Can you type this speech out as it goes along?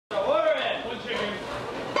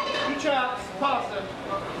pasta.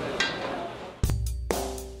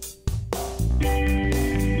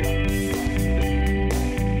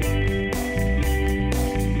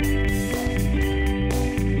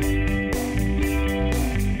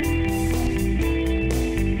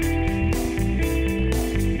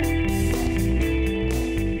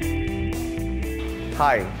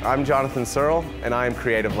 Hi, I'm Jonathan Searle, and I am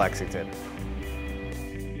Creative Lexington.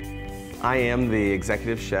 I am the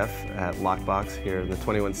executive chef at Lockbox here in the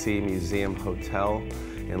 21C Museum Hotel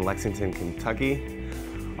in Lexington, Kentucky.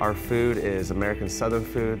 Our food is American Southern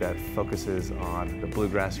food that focuses on the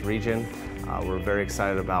bluegrass region. We're very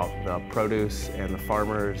excited about the produce and the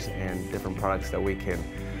farmers and different products that we can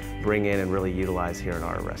bring in and really utilize here in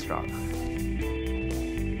our restaurant.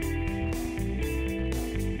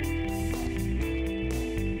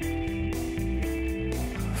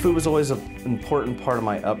 Food was always an important part of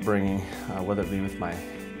my upbringing, whether it be with my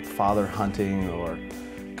father hunting or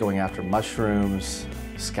going after mushrooms,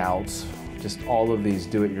 scouts, just all of these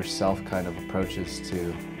do-it-yourself kind of approaches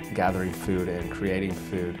to gathering food and creating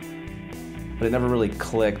food. But it never really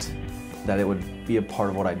clicked that it would be a part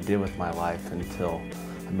of what I did with my life until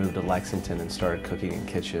I moved to Lexington and started cooking in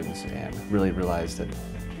kitchens and really realized that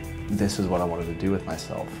this is what I wanted to do with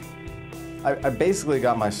myself. I basically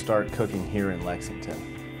got my start cooking here in Lexington.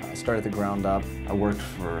 I started at the ground up. I worked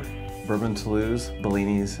for Bourbon Toulouse,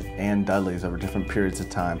 Bellini's, and Dudley's over different periods of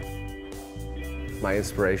time. My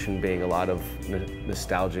inspiration being a lot of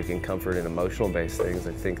nostalgic and comfort and emotional-based things,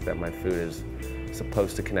 I think that my food is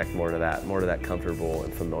supposed to connect more to that comfortable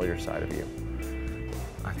and familiar side of you.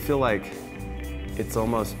 I feel like it's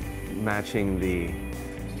almost matching the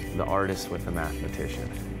artist with the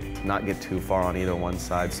mathematician. Not get too far on either one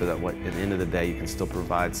side so that at the end of the day you can still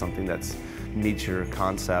provide something that's meets your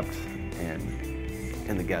concept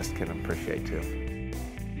and the guest can appreciate too.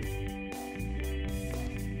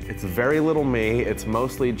 It's very little me. It's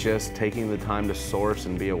mostly just taking the time to source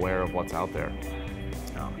and be aware of what's out there,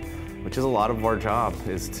 which is a lot of our job,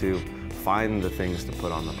 is to find the things to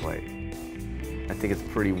put on the plate. I think it's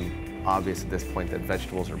pretty obvious at this point that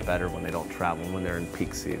vegetables are better when they don't travel, when they're in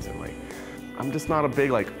peak season. Like, I'm just not a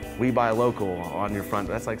big, like, we buy local on your front.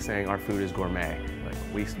 That's like saying our food is gourmet. Like,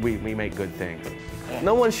 we make good things.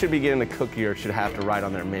 No one should be getting a cookie or should have to write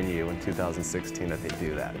on their menu in 2016 that they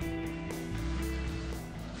do that.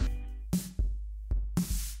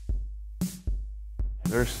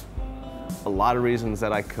 There's a lot of reasons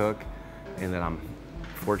that I cook and that I'm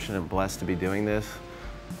fortunate and blessed to be doing this.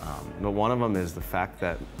 But one of them is the fact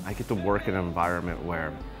that I get to work in an environment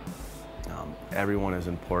where everyone is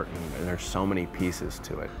important and there's so many pieces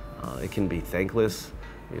to it. It can be thankless,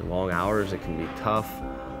 it can be long hours, it can be tough.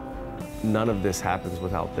 None of this happens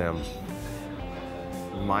without them.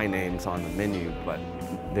 My name's on the menu, but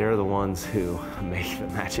they're the ones who make the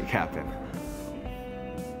magic happen.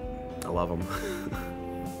 I love them.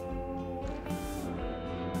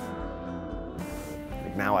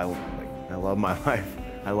 Now I love my life.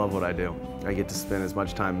 I love what I do. I get to spend as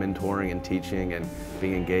much time mentoring and teaching and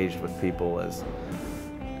being engaged with people as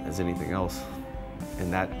anything else.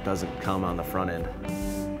 And that doesn't come on the front end.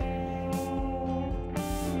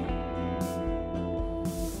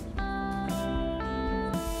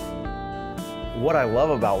 What I love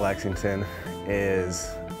about Lexington is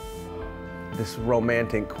this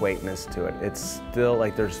romantic quaintness to it. It's still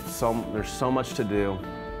like there's so much to do,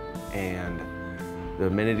 and the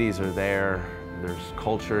amenities are there. There's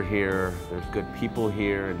culture here. There's good people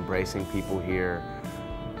here, embracing people here,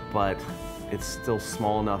 but it's still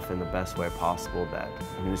small enough in the best way possible that,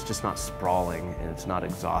 I mean, it's just not sprawling and it's not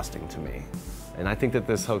exhausting to me. And I think that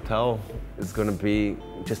this hotel is going to be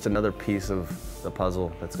just another piece of the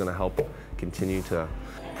puzzle that's going to help continue to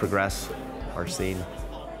progress our scene.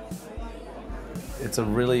 It's a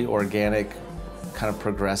really organic, kind of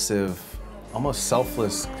progressive, almost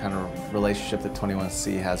selfless kind of relationship that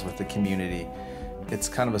 21C has with the community. It's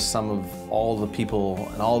kind of a sum of all the people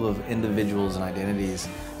and all the individuals and identities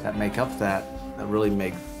that make up that really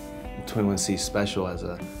make 21C special as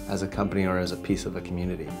a company or as a piece of a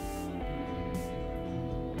community.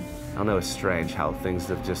 I don't know, it's strange how things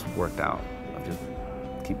have just worked out. I just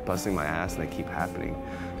keep busting my ass and they keep happening.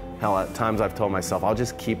 Hell, at times I've told myself, I'll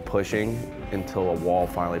just keep pushing until a wall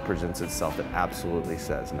finally presents itself that absolutely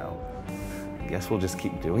says no. I guess we'll just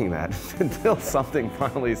keep doing that until something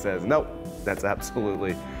finally says, nope, that's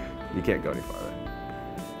absolutely, you can't go any farther.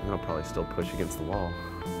 And I'll probably still push against the wall.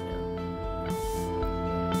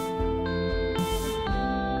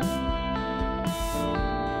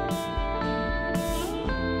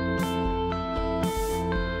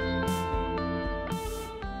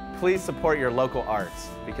 Please support your local arts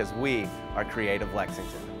because we are Creative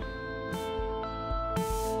Lexington.